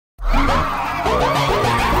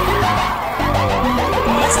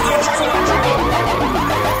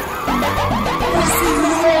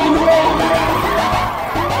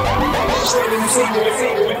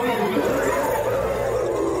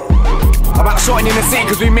About shorting in the scene,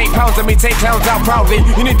 cause we make pounds and we take clowns out proudly.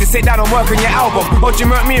 You need to sit down and work on your album, or do you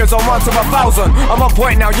murk me as on 1 to 1,000? I'm on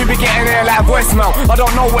point now, you be getting there like voicemail. I don't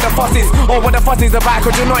know what the fuss is, or what the fuss is about,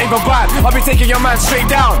 cause you're not even bad. I'll be taking your man straight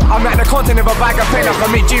down. I'm like the content of a bag of pen. I can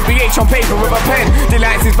make GBH on paper with a pen.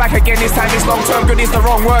 Delights is back again, this time it's long term, good is the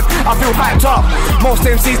wrong word. I feel hyped up. Most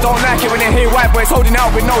MCs don't like it when they hear white boys holding out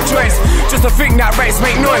with no choice. Just to think that race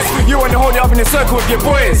make noise. You wanna hold it up in a circle with your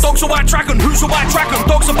boys. Dog's a white dragon, who's a white dragon?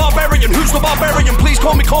 Dog's a barbarian, who's the barbarian? Please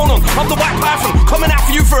call me Conan, I'm the white python, coming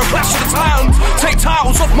after you for a clash of the titans. Take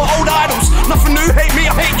titles off my old idols, nothing new, hate me,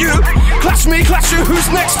 I hate you. Clash me, clash you, who's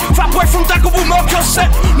next? Fat boy from Dagger will murk your set.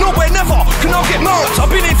 Nowhere, never, can I get murked? I've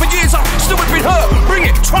been here for years, I've still been hurt. Bring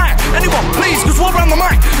it, try it, anyone, please, cause we're around the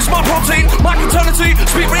mic. It's my protein, my eternity,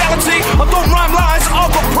 speak reality. I don't rhyme lies,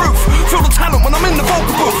 I've got proof. Feel the talent when I'm in the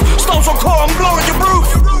vocal booth. Styles on core, I'm blowing your roof.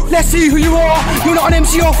 Let's see who you are. You're not an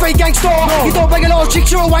MC or fake gangster. No. You don't bang a lot of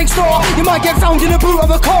chicks, you're a wankster. You might get found in the boot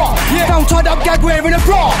of a car. Found tied up, gag wearing a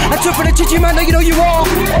bra. And took for the chichi man that you know you are.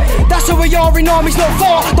 That's who we are in armies not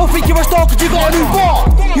far. Don't think you're a star cause you got a new bar.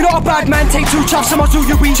 You're not a bad man, take 2 chops, I'ma do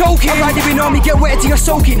you be joking. I'm riding in army, get wet till you're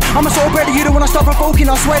soaking. I'm a sort of better you don't wanna stop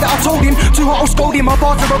provoking. I swear that I told him, too hot or scolding, my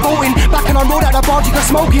bars are revolting. Back and I rolled out the bar, you got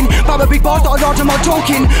smoking. Baba big bars that are large, I'm not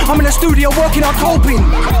joking. I'm in the studio working, I'm coping.